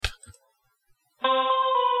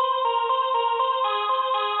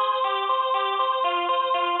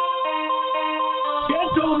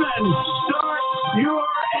Gentlemen, start your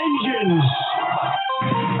engines.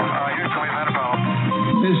 Houston, we've had a problem.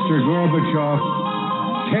 Mr. Gorbachev,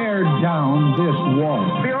 tear down this wall.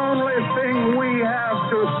 The only thing we have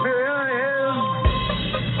to fear is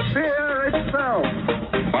fear itself.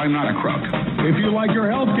 I'm not a crook. If you like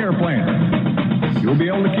your health care plan, you'll be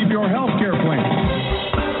able to keep your health care plan.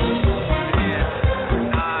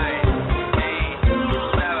 10, 9, 8,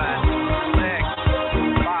 7, 6,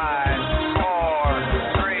 5, 4,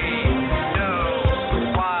 3,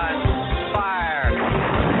 2, 1, fire.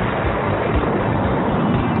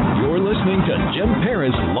 You're listening to Jim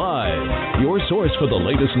Paris Live, your source for the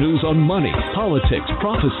latest news on money, politics,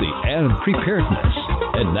 prophecy, and preparedness.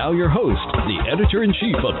 And now your host, the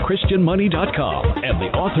editor-in-chief of ChristianMoney.com and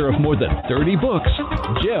the author of more than 30 books,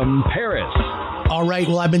 Jim Paris. All right.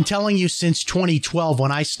 Well, I've been telling you since 2012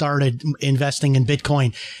 when I started investing in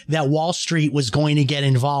Bitcoin that Wall Street was going to get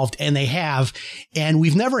involved, and they have. And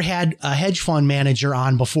we've never had a hedge fund manager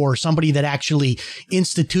on before, somebody that actually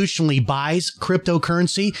institutionally buys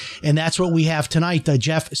cryptocurrency. And that's what we have tonight.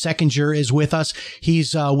 Jeff Sekinger is with us.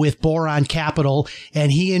 He's with Boron Capital,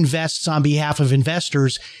 and he invests on behalf of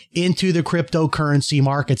investors into the cryptocurrency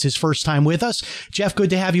markets. His first time with us. Jeff, good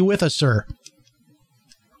to have you with us, sir.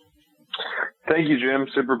 Thank you, Jim.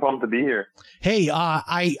 Super pumped to be here. Hey,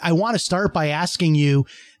 I want to start by asking you,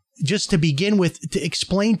 just to begin with, to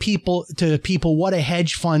explain to people what a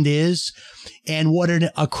hedge fund is and what an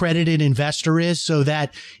accredited investor is, so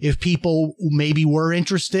that if people maybe were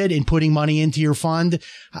interested in putting money into your fund,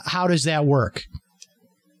 how does that work?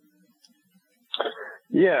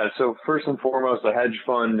 Yeah, so first and foremost, a hedge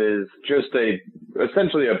fund is just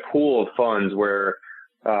essentially a pool of funds where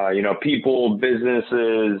people,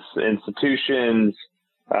 businesses, institutions,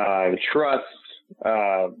 trusts,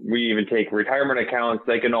 we even take retirement accounts,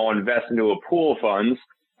 they can all invest into a pool of funds.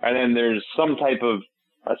 And then there's some type of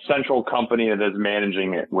a central company that is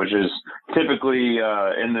managing it, which is typically,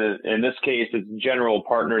 in this case, it's general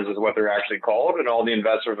partners is what they're actually called. And all the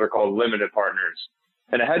investors are called limited partners.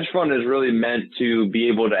 And a hedge fund is really meant to be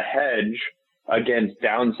able to hedge against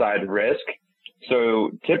downside risk. So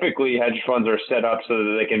typically hedge funds are set up so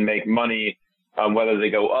that they can make money whether they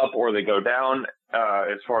go up or they go down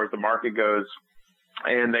as far as the market goes.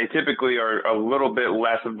 And they typically are a little bit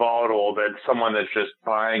less volatile than someone that's just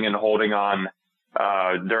buying and holding on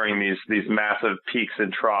during these massive peaks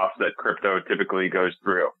and troughs that crypto typically goes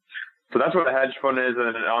through. So that's what a hedge fund is.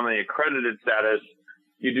 And on the accredited status,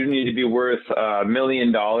 you do need to be worth $1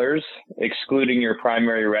 million, excluding your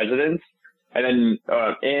primary residence. And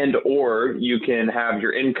then, or you can have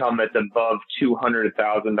your income that's above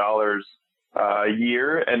 $200,000 a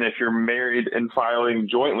year. And if you're married and filing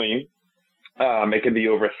jointly, it could be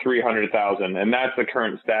over $300,000. And that's the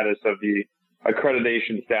current status of the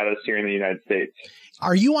accreditation status here in the United States.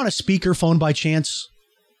 Are you on a speakerphone by chance?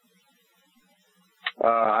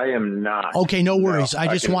 I am not. Okay, no worries. I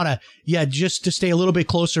just want to, just to stay a little bit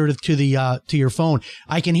closer to your phone.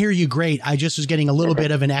 I can hear you great. I just was getting a little bit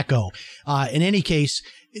of an echo. In any case,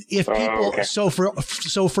 if people, so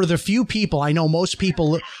for the few people, I know most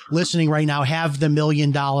people listening right now have the $1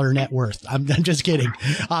 million net worth. I'm just kidding.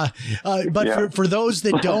 For those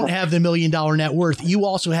that don't have the $1 million net worth, you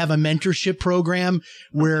also have a mentorship program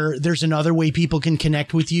where there's another way people can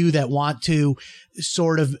connect with you that want to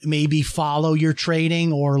sort of maybe follow your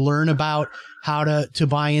trading or learn about how to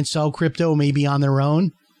buy and sell crypto maybe on their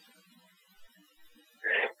own.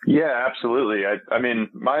 Yeah, absolutely. I mean,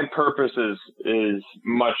 my purpose is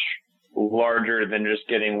much larger than just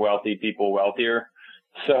getting wealthy people wealthier.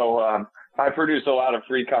 So I produce a lot of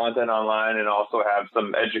free content online and also have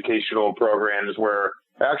some educational programs where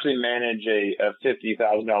I actually manage a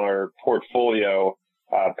 $50,000 portfolio,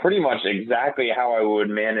 pretty much exactly how I would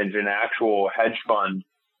manage an actual hedge fund.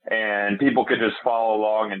 And people could just follow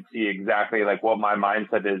along and see exactly like what my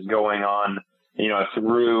mindset is going on,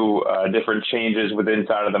 through different changes within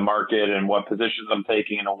inside of the market and what positions I'm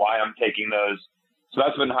taking and why I'm taking those. So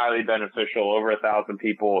that's been highly beneficial. Over 1,000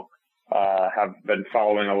 people have been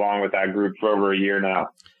following along with that group for over a year now.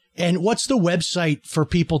 And what's the website for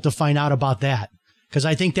people to find out about that? Because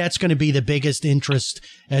I think that's going to be the biggest interest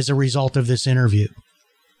as a result of this interview.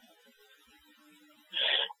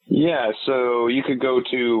 Yeah, so you could go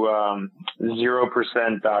to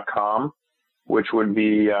 0%.com, which would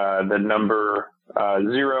be the number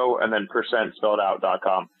 0 and then percent spelled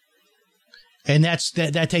out.com. And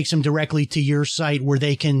that takes them directly to your site where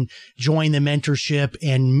they can join the mentorship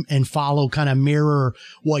and follow, kind of mirror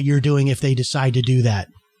what you're doing if they decide to do that.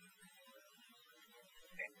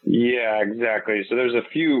 Yeah, exactly. So there's a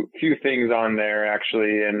few things on there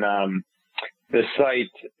actually, and the site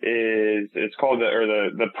is, it's called,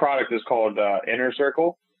 the product is called Inner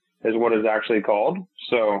Circle, is what it's actually called.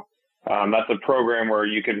 So that's a program where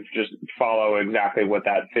you can just follow exactly what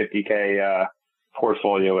that 50K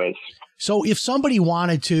portfolio is. So if somebody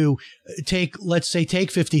wanted to let's say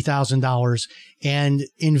take $50,000 and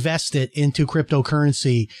invest it into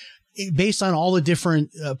cryptocurrency, based on all the different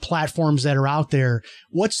platforms that are out there,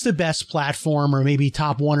 what's the best platform, or maybe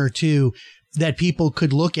top one or two, that people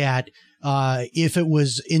could look at if it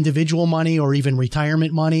was individual money or even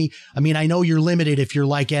retirement money? I mean, I know you're limited if you're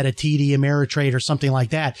like at a TD Ameritrade or something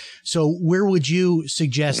like that. So where would you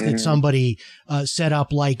suggest that somebody set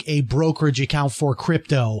up like a brokerage account for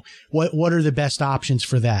crypto? What are the best options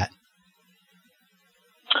for that?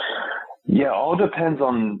 Yeah, all depends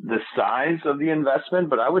on the size of the investment,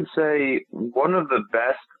 but I would say one of the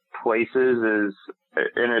best places is,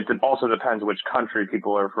 and it also depends which country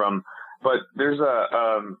people are from, but there's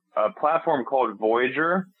a platform called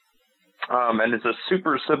Voyager, and it's a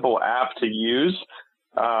super simple app to use.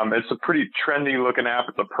 It's a pretty trendy looking app.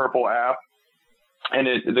 It's a purple app. And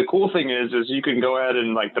the cool thing is you can go ahead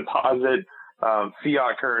and like deposit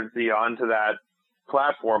fiat currency onto that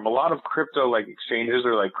platform. A lot of crypto like exchanges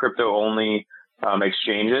are like crypto only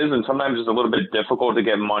exchanges, and sometimes it's a little bit difficult to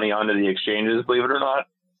get money onto the exchanges, believe it or not.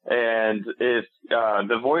 And if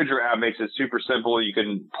the Voyager app makes it super simple, you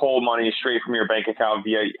can pull money straight from your bank account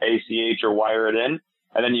via ACH or wire it in,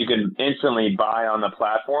 and then you can instantly buy on the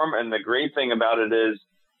platform. And the great thing about it is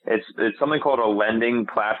it's something called a lending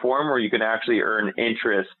platform, where you can actually earn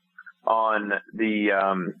interest on the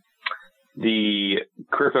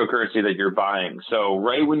cryptocurrency that you're buying. So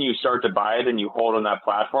right when you start to buy it and you hold on that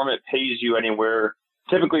platform, it pays you anywhere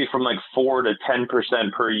typically from like 4 to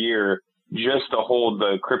 10% per year just to hold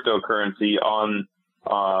the cryptocurrency on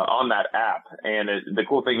that app. And the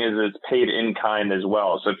cool thing is it's paid in kind as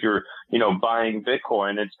well. So if you're, buying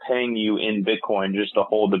Bitcoin, it's paying you in Bitcoin just to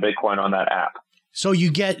hold the Bitcoin on that app. So you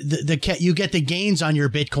get you get the gains on your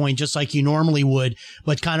Bitcoin just like you normally would,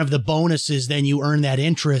 but kind of the bonus is then you earn that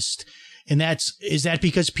interest. And is that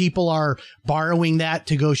because people are borrowing that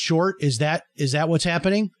to go short? Is that what's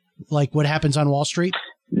happening? Like what happens on Wall Street?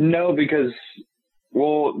 No, because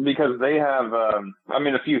they have,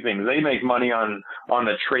 a few things. They make money on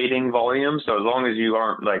the trading volume. So as long as you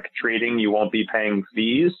aren't like trading, you won't be paying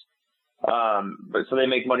fees. But so they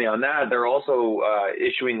make money on that. They're also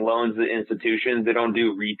issuing loans to institutions. They don't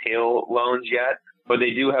do retail loans yet, but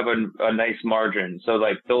they do have a nice margin. So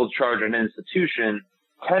like they'll charge an institution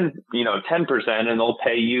 10% and they'll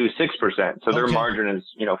pay you 6%. So their margin is,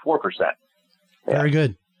 4%. Yeah. Very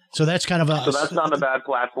good. So that's kind of so that's not a bad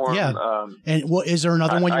platform. Yeah. And is there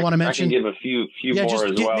another one you want to mention? I can give a few more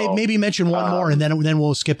as well. Maybe mention one more and then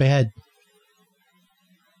we'll skip ahead.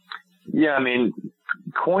 Yeah.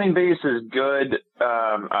 Coinbase is good.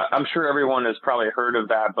 I'm sure everyone has probably heard of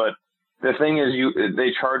that, but the thing is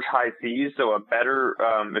they charge high fees. So a better,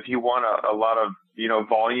 if you want a lot of,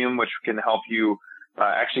 volume, which can help you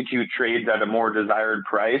execute trades at a more desired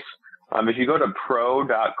price. If you go to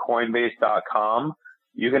pro.coinbase.com,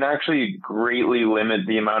 you can actually greatly limit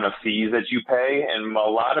the amount of fees that you pay. And a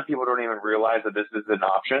lot of people don't even realize that this is an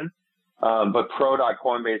option. But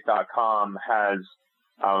pro.coinbase.com has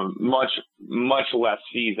much less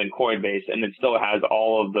fees than Coinbase, and it still has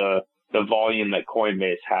all of the volume that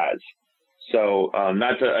Coinbase has. So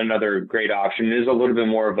that's another great option. It is a little bit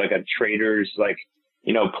more of like a trader's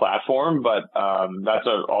platform, but that's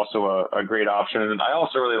also a great option. And I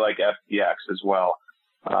also really like FTX as well.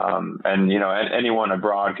 And anyone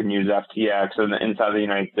abroad can use FTX, and inside the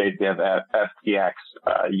United States they have FTX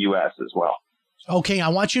US as well. Okay, I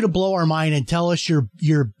want you to blow our mind and tell us your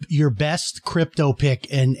best crypto pick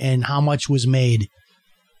and how much was made.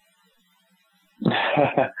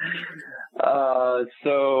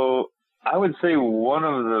 So I would say one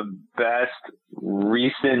of the best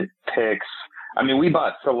recent picks. We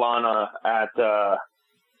bought Solana at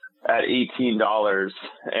 $18,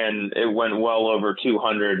 and it went well over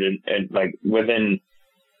 200, and like within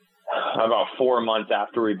about 4 months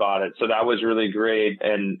after we bought it. So that was really great.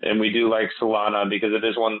 And we do like Solana because it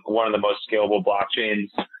is one of the most scalable blockchains.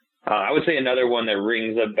 I would say another one that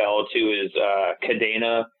rings a bell too is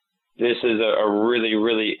Cadena. This is a really,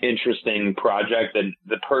 really interesting project. And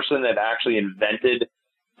the person that actually invented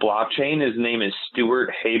blockchain, his name is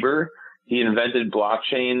Stuart Haber. He invented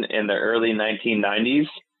blockchain in the early 1990s,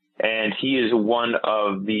 and he is one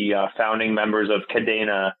of the founding members of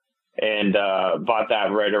Cadena, and bought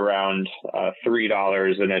that right around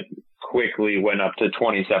 $3, and it quickly went up to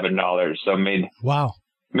 $27. So made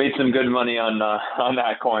made some good money on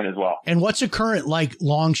that coin as well. And what's a current like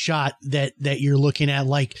long shot that you're looking at?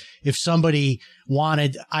 Like if somebody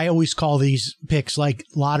wanted, I always call these picks like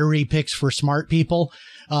lottery picks for smart people.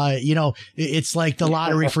 It's like the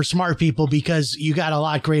lottery for smart people because you got a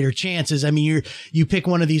lot greater chances. I mean, you pick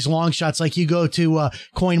one of these long shots, like you go to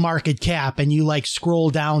Coin Market Cap and you like scroll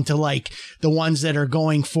down to like the ones that are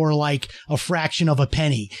going for like a fraction of a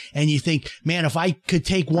penny. And you think, man, if I could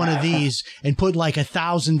take one of these and put like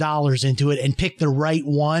 $1,000 into it and pick the right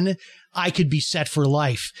one, I could be set for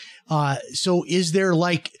life. So is there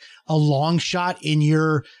like a long shot in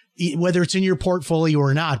your, whether it's in your portfolio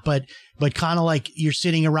or not, but kind of like you're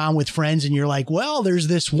sitting around with friends and you're like, well, there's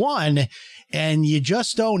this one and you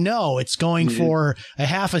just don't know. It's going for a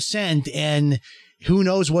half a cent and who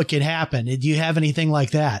knows what could happen. Do you have anything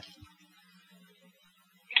like that?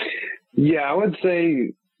 Yeah, I would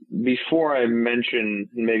say before I mention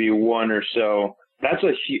maybe one or so,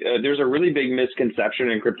 there's a really big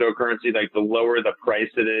misconception in cryptocurrency. Like the lower the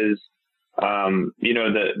price it is,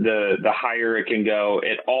 the higher it can go.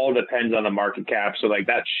 It all depends on the market cap. So like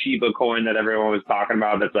that Shiba coin that everyone was talking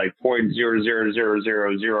about, that's like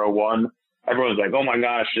 0.000001. Everyone's like, oh my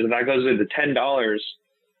gosh, if that goes into $10,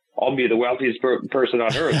 I'll be the wealthiest person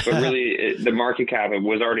on earth. But really, the market cap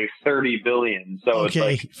was already 30 billion. So okay, it's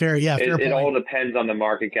like, fair point. It all depends on the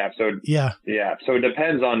market cap. So yeah. So it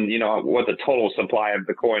depends on what the total supply of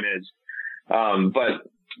the coin is. But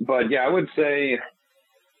yeah, I would say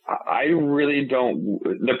I really don't.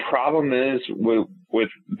 The problem is with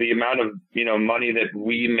the amount of money that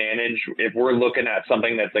we manage. If we're looking at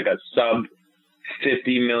something that's like a sub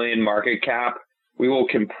 50 million market cap, we will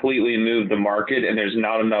completely move the market and there's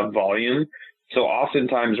not enough volume. So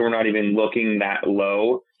oftentimes we're not even looking that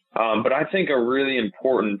low. But I think a really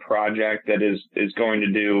important project that is going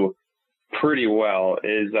to do pretty well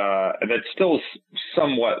is, that's still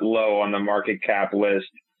somewhat low on the market cap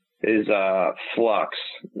list is, Flux,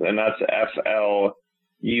 and that's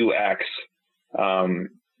FLUX.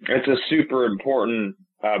 It's a super important,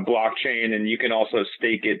 blockchain, and you can also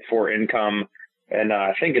stake it for income. And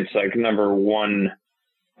I think it's like number one.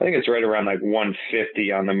 I think it's right around like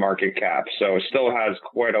 150 on the market cap. So it still has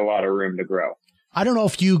quite a lot of room to grow. I don't know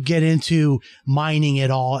if you get into mining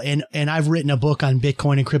at all. And I've written a book on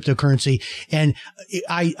Bitcoin and cryptocurrency. And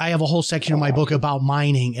I have a whole section of my book about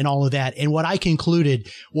mining and all of that. And what I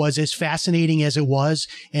concluded was, as fascinating as it was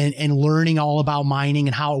and learning all about mining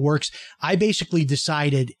and how it works, I basically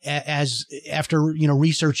decided after,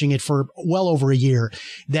 researching it for well over a year,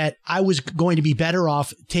 that I was going to be better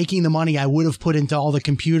off taking the money I would have put into all the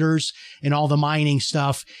computers and all the mining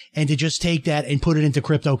stuff and to just take that and put it into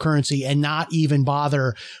cryptocurrency and not even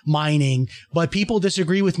bother mining. But people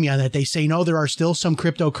disagree with me on that. They say, no, there are still some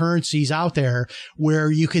cryptocurrencies out there where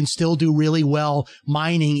you can still do really well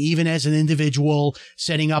mining, even as an individual,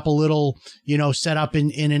 setting up a little, setup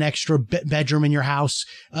in an extra bedroom in your house.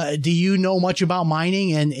 Do you know much about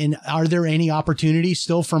mining, and are there any opportunities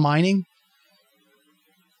still for mining?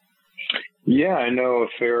 Yeah, I know a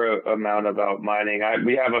fair amount about mining.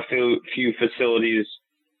 We have a few facilities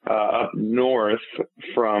up north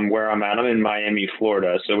from where I'm at. I'm in Miami,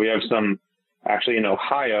 Florida. So we have some actually in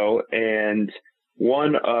Ohio, and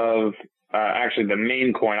one of actually the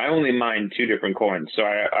main coin. I only mine two different coins. So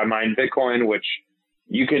I mine Bitcoin, which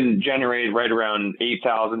you can generate right around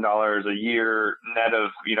 $8,000 a year net of,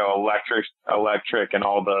 electric and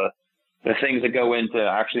all the things that go into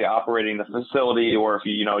actually operating the facility. Or if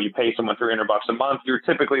you pay someone $300 a month, you're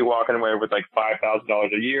typically walking away with like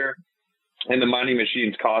 $5,000 a year. And the mining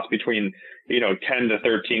machines cost between, 10 to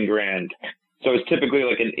 13 grand. So it's typically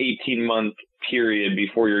like an 18-month period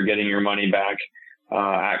before you're getting your money back,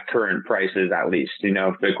 at current prices, at least.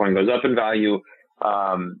 If Bitcoin goes up in value,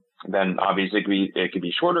 then obviously it could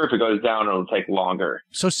be shorter. If it goes down, it'll take longer.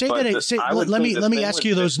 So let me ask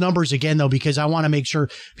you those numbers again, though, because I want to make sure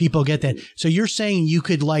people get that. So you're saying you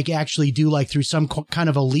could actually do through some kind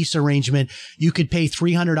of a lease arrangement, you could pay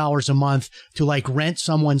 $300 a month to rent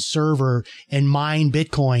someone's server and mine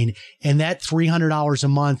Bitcoin. And that $300 a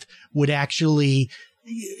month would actually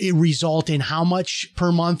result in how much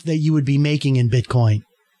per month that you would be making in Bitcoin?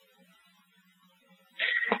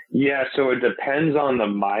 Yeah, so it depends on the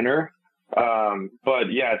miner.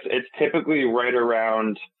 But yeah, it's typically right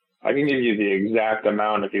around, I can give you the exact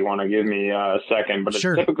amount if you want to give me a second, but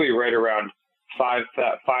Sure. It's typically right around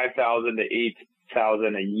 5,000 to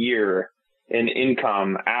 8,000 a year in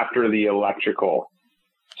income after the electrical.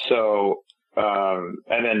 So,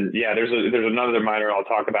 and then, yeah, there's another miner I'll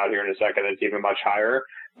talk about here in a second that's even much higher,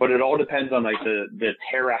 but it all depends on the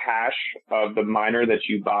terahash of the miner that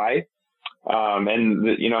you buy.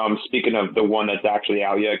 I'm speaking of the one that's actually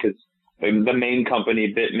out yet, because the main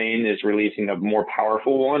company, Bitmain, is releasing a more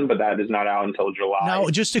powerful one, but that is not out until July. Now,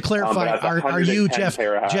 just to clarify, are you, Jeff,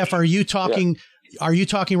 are you talking, are you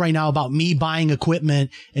talking right now about me buying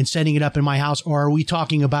equipment and setting it up in my house? Or are we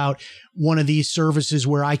talking about one of these services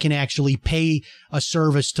where I can actually pay a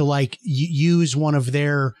service to like use one of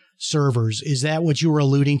their servers? Is that what you were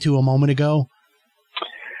alluding to a moment ago?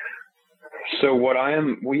 So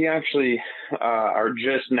we actually are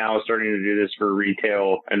just now starting to do this for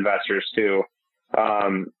retail investors too.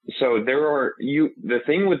 So the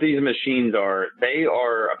thing with these machines they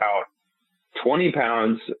are about 20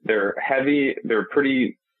 pounds. They're heavy. They're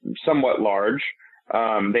somewhat large.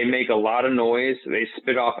 They make a lot of noise. They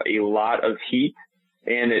spit off a lot of heat,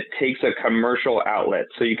 and it takes a commercial outlet.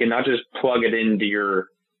 So you cannot just plug it into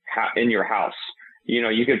in your house.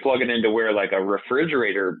 You could plug it into where like a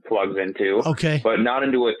refrigerator plugs into, okay, but not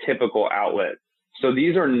into a typical outlet. So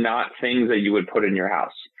these are not things that you would put in your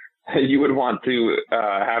house. You would want to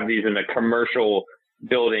have these in a commercial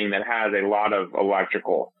building that has a lot of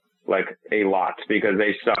electrical, like a lot, because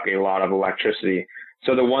they suck a lot of electricity.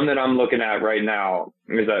 So the one that I'm looking at right now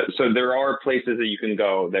is so there are places that you can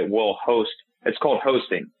go that will host. It's called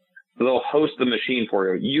hosting. They'll host the machine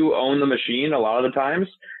for you. You own the machine a lot of the times,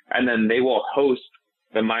 and then they will host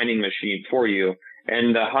the mining machine for you.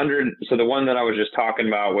 And so the one that I was just talking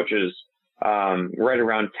about, which is right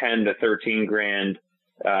around 10 to 13 grand,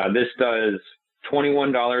 this does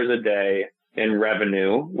 $21 a day in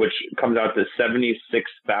revenue, which comes out to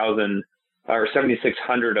 $76,000 or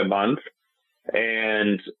 $7,600 a month.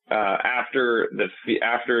 And after a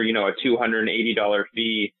 $280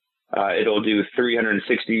 fee, it'll do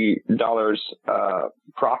 $360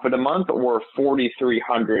 profit a month, or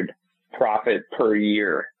 $4,300 profit per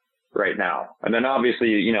year right now. And then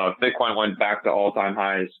obviously, if Bitcoin went back to all-time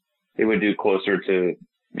highs, it would do closer to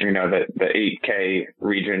the 8K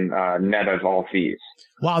region net of all fees.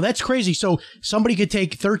 Wow, that's crazy. So somebody could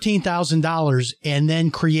take $13,000 and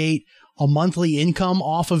then create a monthly income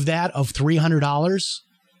off of that of $300.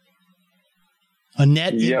 A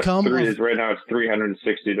net income. Right now it's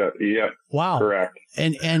 $360. Yep. Wow. Correct.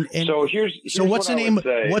 And so what's the name?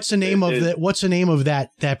 What's the name of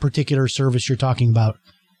that particular service you're talking about?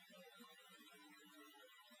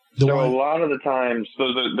 A lot of the times,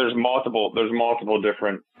 there's multiple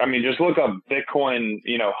different. I mean, just look up Bitcoin,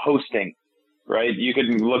 hosting, right? You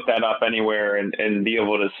can look that up anywhere and be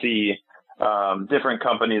able to see different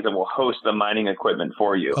companies that will host the mining equipment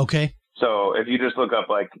for you. Okay. So if you just look up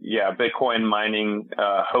Bitcoin mining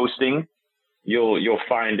hosting, you'll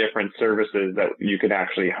find different services that you can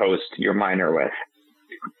actually host your miner with.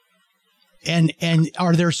 And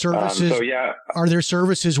are there services? Are there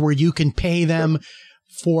services where you can pay them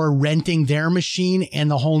for renting their machine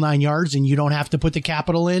and the whole 9 yards, and you don't have to put the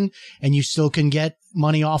capital in, and you still can get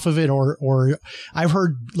money off of it? Or I've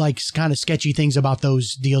heard like kind of sketchy things about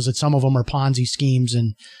those deals, that some of them are Ponzi schemes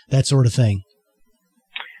and that sort of thing.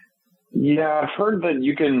 Yeah, I've heard that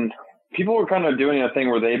people are kind of doing a thing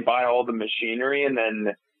where they buy all the machinery, and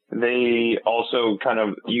then they also kind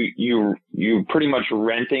of, you pretty much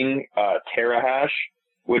renting terahash,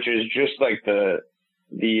 which is just like the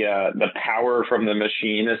power from the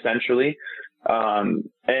machine essentially. And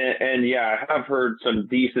yeah, I have heard some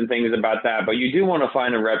decent things about that, but you do want to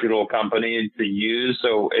find a reputable company to use.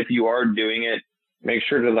 So if you are doing it, make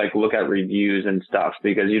sure to look at reviews and stuff,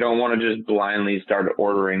 because you don't want to just blindly start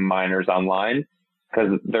ordering miners online,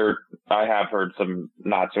 because I have heard some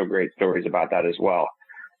not so great stories about that as well.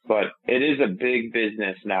 But it is a big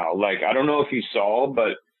business now. I don't know if you saw,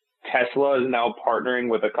 but Tesla is now partnering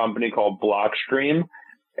with a company called Blockstream,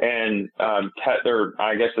 and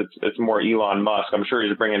I guess it's more Elon Musk. I'm sure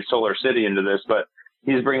he's bringing Solar City into this, but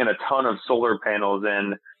he's bringing a ton of solar panels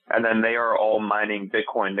in, and then they are all mining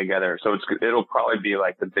Bitcoin together. So it'll probably be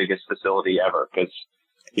the biggest facility ever, because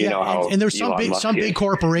you know how. And there's some big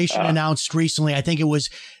corporation announced recently. I think it was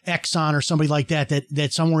Exxon or somebody like that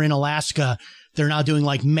somewhere in Alaska, they're now doing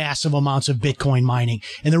massive amounts of Bitcoin mining.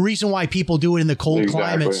 And the reason why people do it in the cold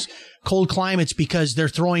climates, because they're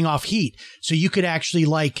throwing off heat. So you could actually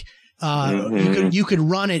you could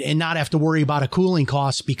run it and not have to worry about a cooling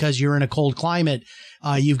cost, because you're in a cold climate.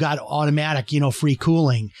 You've got automatic, free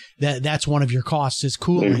cooling. That's one of your costs, is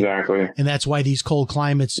cooling. Exactly. And that's why these cold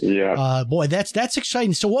climates, boy, that's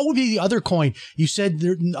exciting. So what would be the other coin? You said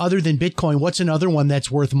other than Bitcoin, what's another one that's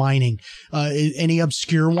worth mining? Any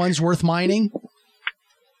obscure ones worth mining?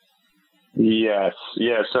 Yes.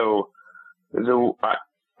 Yeah. So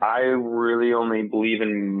I really only believe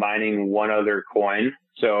in mining one other coin.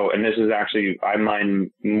 So, and this is actually, I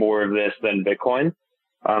mine more of this than Bitcoin.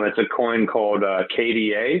 It's a coin called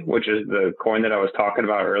KDA, which is the coin that I was talking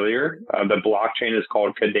about earlier. The blockchain is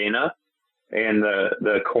called Cadena, and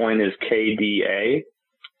the coin is KDA.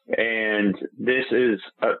 And this is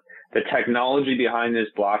the technology behind this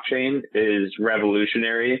blockchain is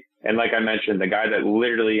revolutionary. And like I mentioned, the guy that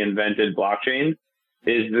literally invented blockchain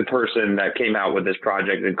is the person that came out with this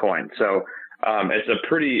project and coin. So it's a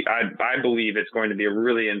pretty, I believe it's going to be a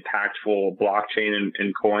really impactful blockchain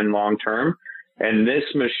and coin long term. And this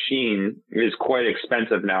machine is quite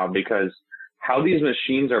expensive now because how these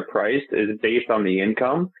machines are priced is based on the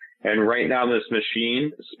income. And right now this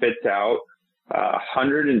machine spits out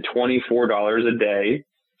 $124 a day,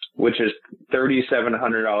 which is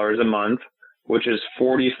 $3,700 a month, which is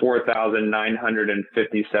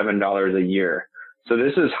 $44,957 a year. So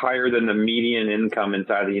this is higher than the median income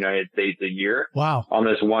inside the United States a year. Wow. On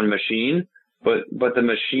this one machine. But the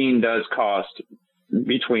machine does cost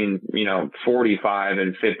between, 45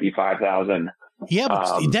 and 55,000. Yeah,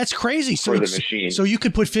 but that's crazy. So for the machine. So you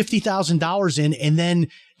could put $50,000 in and then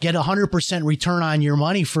get 100% return on your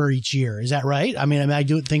money for each year. Is that right? I mean, am I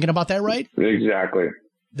thinking about that right? Exactly.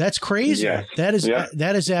 That's crazy. Yes.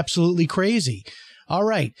 That is absolutely crazy. All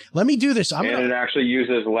right, let me do this. It actually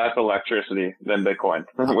uses less electricity than Bitcoin,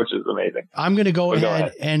 which is amazing. I'm going to go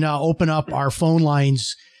ahead and open up our phone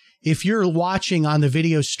lines. If you're watching on the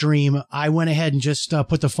video stream, I went ahead and just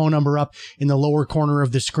put the phone number up in the lower corner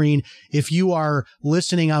of the screen. If you are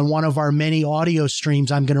listening on one of our many audio streams,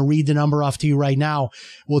 I'm going to read the number off to you right now.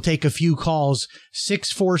 We'll take a few calls.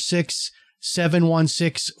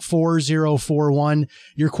 646-716-4041.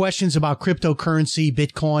 Your questions about cryptocurrency,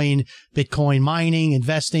 Bitcoin mining,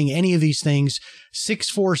 investing, any of these things.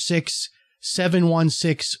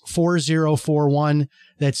 646-716-4041.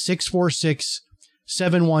 That's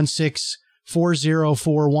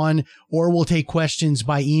 646-716-4041, or we'll take questions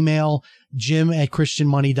by email,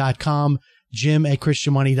 jim@christianmoney.com,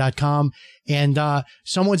 jim@christianmoney.com. And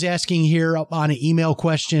someone's asking here on an email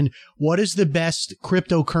question, what is the best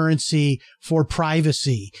cryptocurrency for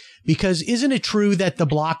privacy? Because isn't it true that the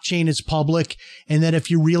blockchain is public and that if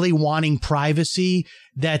you're really wanting privacy,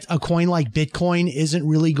 that a coin like Bitcoin isn't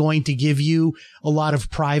really going to give you a lot of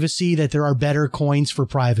privacy, that there are better coins for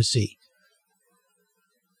privacy?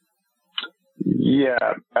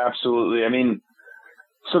 Yeah, absolutely. I mean,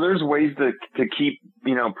 so there's ways to keep,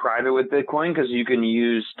 private with Bitcoin because you can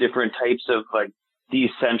use different types of like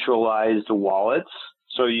decentralized wallets.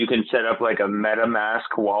 So you can set up like a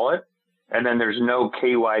MetaMask wallet, and then there's no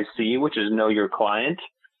KYC, which is know your client,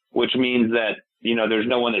 which means that, there's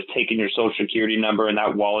no one that's taking your social security number and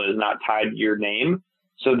that wallet is not tied to your name.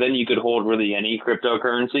 So then you could hold really any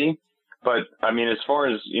cryptocurrency. But I mean, as far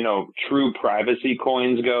as, true privacy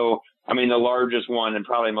coins go, I mean, the largest one and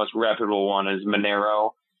probably most reputable one is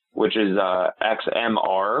Monero, which is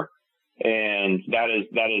XMR, and that is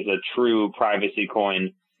a true privacy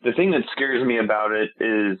coin. The thing that scares me about it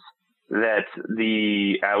is that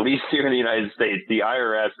at least here in the United States, the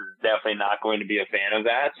IRS is definitely not going to be a fan of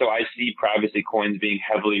that. So I see privacy coins being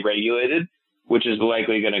heavily regulated, which is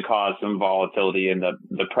likely going to cause some volatility in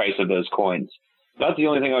the price of those coins. That's the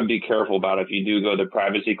only thing I would be careful about if you do go the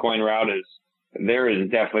privacy coin route is there is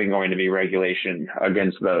definitely going to be regulation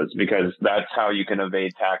against those because that's how you can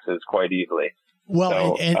evade taxes quite easily.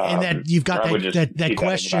 Well, so, and that you've got that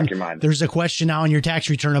question. There's a question now in your tax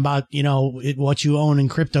return about, what you own in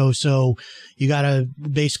crypto. So you got to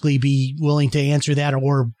basically be willing to answer that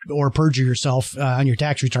or perjure yourself on your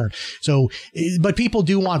tax return. So, but people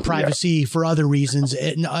do want privacy for other reasons,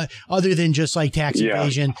 other than just like tax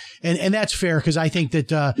evasion. And that's fair because I think that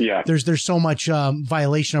there's so much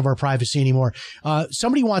violation of our privacy anymore.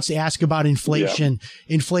 Somebody wants to ask about inflation.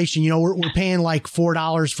 Inflation, we're paying like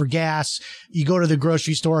 $4 for gas. You go to the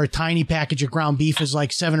grocery store, a tiny package of ground beef is like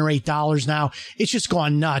 $7 or $8 now. It's just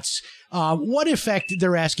gone nuts. What effect,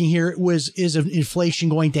 they're asking here, is inflation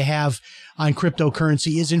going to have on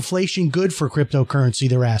cryptocurrency? Is inflation good for cryptocurrency,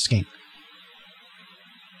 they're asking?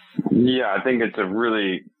 Yeah, I think it's a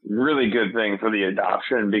really, really good thing for the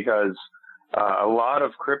adoption because a lot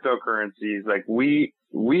of cryptocurrencies, like we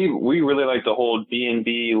really like to hold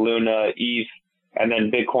BNB, Luna, ETH, and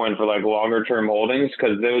then Bitcoin for like longer term holdings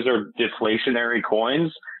because those are deflationary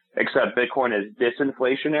coins, except Bitcoin is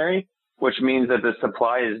disinflationary, which means that the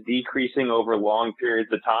supply is decreasing over long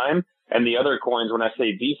periods of time. And the other coins, when I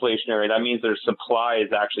say deflationary, that means their supply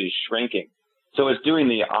is actually shrinking. So it's doing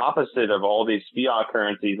the opposite of all these fiat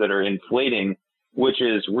currencies that are inflating, which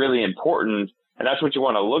is really important. And that's what you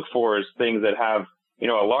want to look for is things that have, a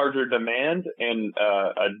larger demand and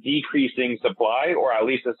a decreasing supply, or at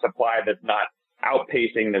least a supply that's not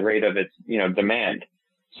outpacing the rate of its, demand.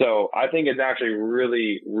 So I think it's actually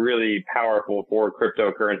really, really powerful for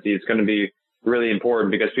cryptocurrency. It's going to be really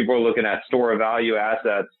important because people are looking at store of value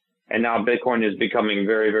assets, and now Bitcoin is becoming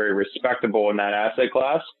very, very respectable in that asset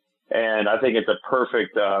class. And I think it's a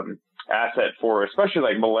perfect asset for especially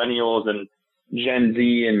like millennials and Gen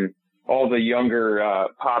Z and all the younger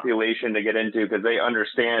population to get into, because they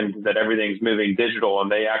understand that everything's moving digital and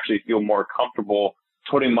they actually feel more comfortable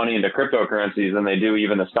putting money into cryptocurrencies than they do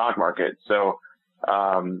even the stock market. So,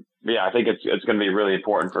 yeah, I think it's going to be really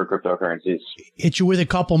important for cryptocurrencies. Hit you with a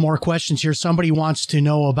couple more questions here. Somebody wants to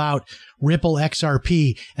know about Ripple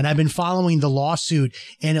XRP, and I've been following the lawsuit,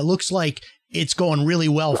 and it looks like it's going really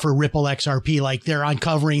well for Ripple XRP. Like they're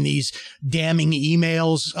uncovering these damning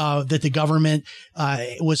emails that the government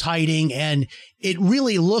was hiding. And it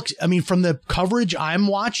really looks, I mean, from the coverage I'm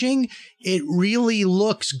watching, it really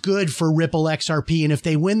looks good for Ripple XRP. And if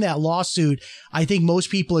they win that lawsuit, I think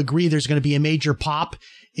most people agree there's going to be a major pop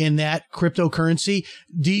in that cryptocurrency.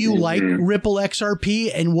 Do you like Ripple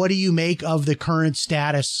XRP? And what do you make of the current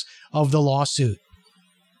status of the lawsuit?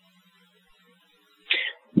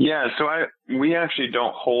 Yeah, so we actually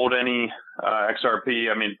don't hold any XRP.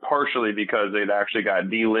 I mean, partially because it actually got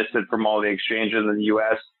delisted from all the exchanges in the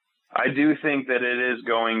U.S. I do think that it is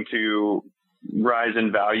going to rise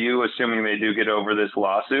in value, assuming they do get over this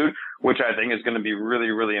lawsuit, which I think is going to be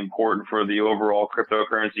really, really important for the overall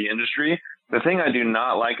cryptocurrency industry. The thing I do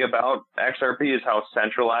not like about XRP is how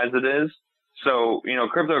centralized it is. So, you know,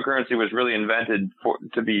 cryptocurrency was really invented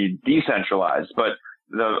to be decentralized, but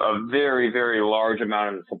a very, very large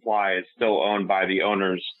amount of the supply is still owned by the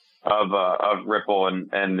owners of Ripple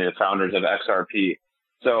and the founders of XRP.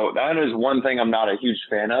 So that is one thing I'm not a huge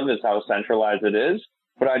fan of, is how centralized it is.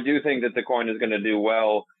 But I do think that the coin is going to do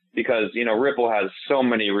well because, you know, Ripple has so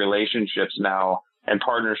many relationships now and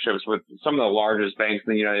partnerships with some of the largest banks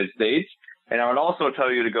in the United States. And I would also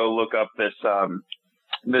tell you to go look up this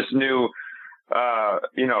new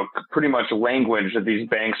you know, pretty much language that these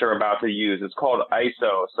banks are about to use. It's called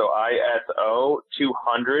ISO. So ISO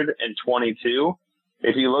 222.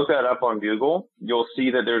 If you look that up on Google, you'll see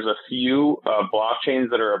that there's a few blockchains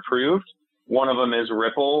that are approved. One of them is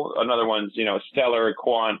Ripple. Another one's, you know, Stellar,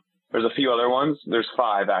 Quant. There's a few other ones. There's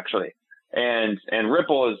 5 actually. And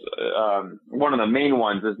Ripple is one of the main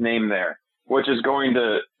ones is named there, which is going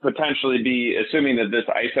to potentially be, assuming that this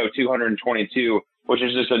ISO 222, which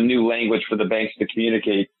is just a new language for the banks to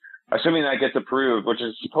communicate, assuming that gets approved, which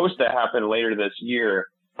is supposed to happen later this year,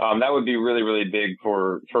 that would be really, really big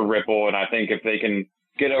for Ripple. And I think if they can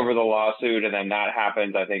get over the lawsuit and then that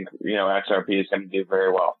happens, I think, you know, XRP is going to do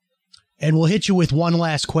very well. And we'll hit you with one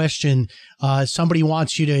last question. Somebody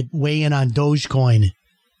wants you to weigh in on Dogecoin.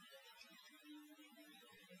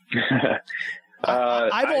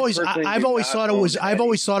 I've always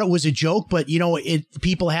thought it was a joke, but you know,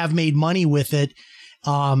 people have made money with it.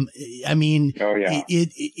 I mean,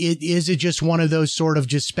 is it just one of those sort of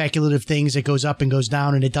just speculative things that goes up and goes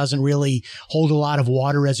down and it doesn't really hold a lot of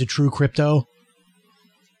water as a true crypto?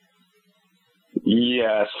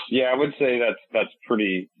 Yes. Yeah, I would say that's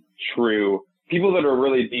pretty true. People that are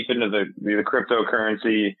really deep into the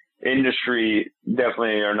cryptocurrency industry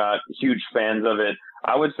definitely are not huge fans of it.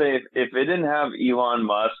 I would say if it didn't have Elon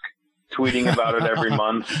Musk tweeting about it every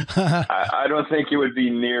month, I don't think it would be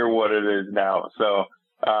near what it is now. So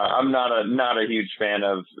I'm not a huge fan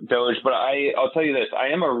of Doge, but I'll tell you this: I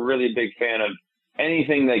am a really big fan of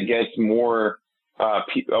anything that gets more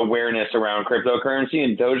awareness around cryptocurrency,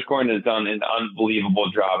 and Dogecoin has done an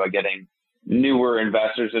unbelievable job of getting newer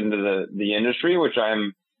investors into the industry, which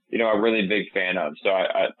I'm, you know, a really big fan of. So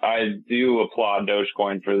I do applaud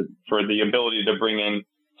Dogecoin for the ability to bring in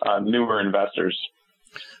newer investors.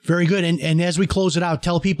 Very good. And as we close it out,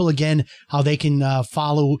 tell people again how they can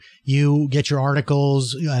follow you, get your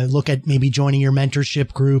articles, look at maybe joining your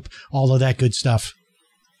mentorship group, all of that good stuff.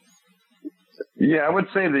 Yeah, I would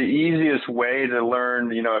say the easiest way to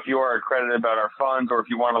learn, you know, if you are accredited about our funds or if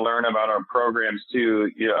you want to learn about our programs too,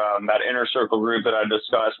 that inner circle group that I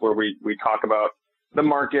discussed where we talk about the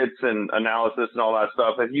markets and analysis and all that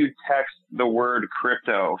stuff. If you text the word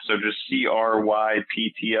crypto, so just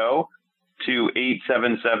CRYPTO to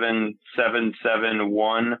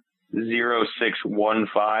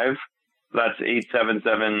 877-771-0615. That's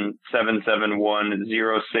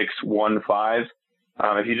 877-771-0615.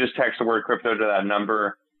 If you just text the word crypto to that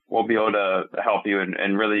number, we'll be able to help you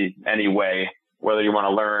in really any way, whether you want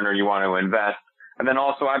to learn or you want to invest. And then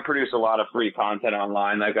also I produce a lot of free content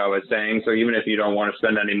online, like I was saying. So even if you don't want to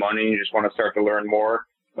spend any money, you just want to start to learn more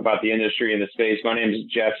about the industry and the space. My name is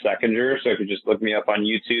Jeff Sekinger. So if you just look me up on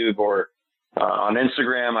YouTube or on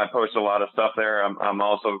Instagram. I post a lot of stuff there. I'm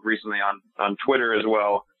also recently on Twitter as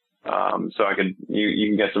well. So you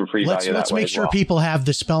can get some free value that way. Let's make sure people have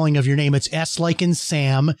the spelling of your name. It's S like in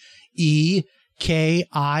Sam, E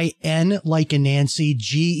K-I-N like in Nancy,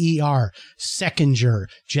 G-E-R, Sekinger,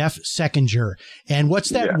 Jeff Sekinger. And what's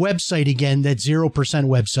that website again, that 0%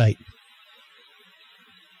 website?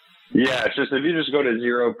 Yeah, it's just, if you just go to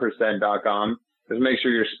 0%.com, just make sure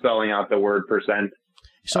you're spelling out the word percent.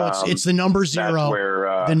 So it's the number 0,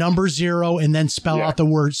 where, the number 0, and then spell out the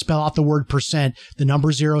word percent, the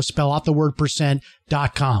number 0, spell out the word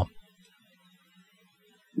percent.com.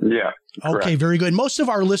 Yeah. Correct. Okay, very good. Most of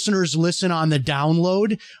our listeners listen on the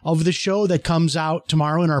download of the show that comes out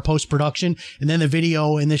tomorrow in our post-production, and then the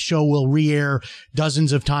video in this show will re-air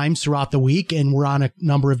dozens of times throughout the week, and we're on a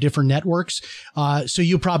number of different networks. So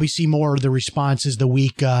you'll probably see more of the response as the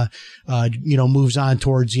week, moves on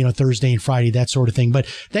towards, Thursday and Friday, that sort of thing. But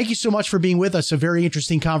thank you so much for being with us. A very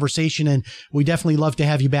interesting conversation, and we definitely love to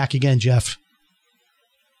have you back again, Jeff.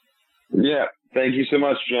 Yeah. Thank you so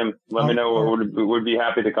much, Jim. Let me know. Would be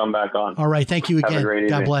happy to come back on. All right. Thank you again. Have a great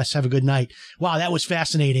evening. God bless. Have a good night. Wow, that was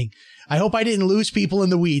fascinating. I hope I didn't lose people in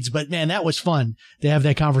the weeds, but man, that was fun to have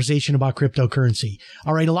that conversation about cryptocurrency.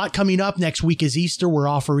 All right. A lot coming up. Next week is Easter. We're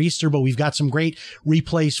off for Easter, but we've got some great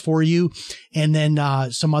replays for you. And then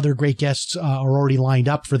some other great guests are already lined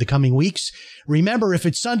up for the coming weeks. Remember, if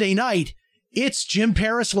it's Sunday night, it's Jim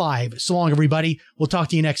Paris Live. So long, everybody. We'll talk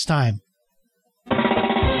to you next time.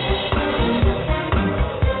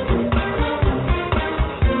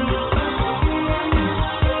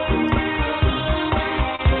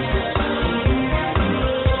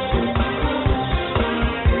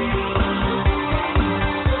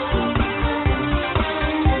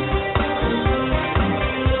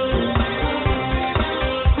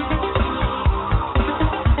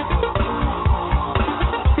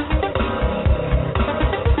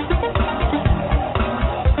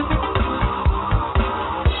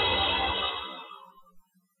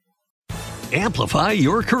 Amplify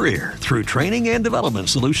your career through training and development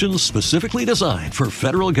solutions specifically designed for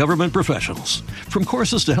federal government professionals. From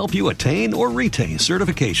courses to help you attain or retain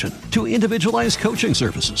certification, to individualized coaching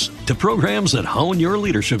services, to programs that hone your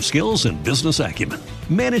leadership skills and business acumen,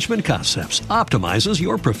 Management Concepts optimizes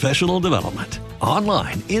your professional development.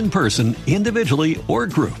 Online, in person, individually, or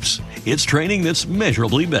groups, it's training that's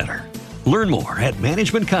measurably better. Learn more at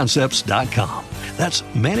managementconcepts.com. That's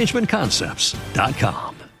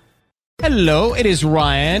managementconcepts.com. Hello, it is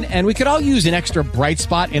Ryan, and we could all use an extra bright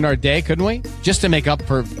spot in our day, couldn't we? Just to make up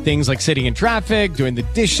for things like sitting in traffic, doing the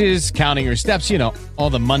dishes, counting your steps,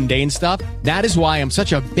 all the mundane stuff. That is why I'm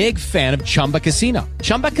such a big fan of Chumba Casino.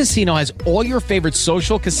 Chumba Casino has all your favorite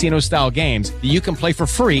social casino-style games that you can play for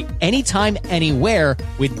free anytime, anywhere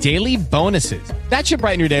with daily bonuses. That should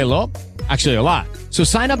brighten your day a little. Actually, a lot. So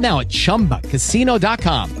sign up now at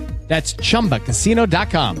ChumbaCasino.com. That's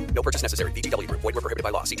ChumbaCasino.com. No purchase necessary. VGW Group. Void where prohibited by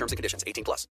law. See terms and conditions. 18+.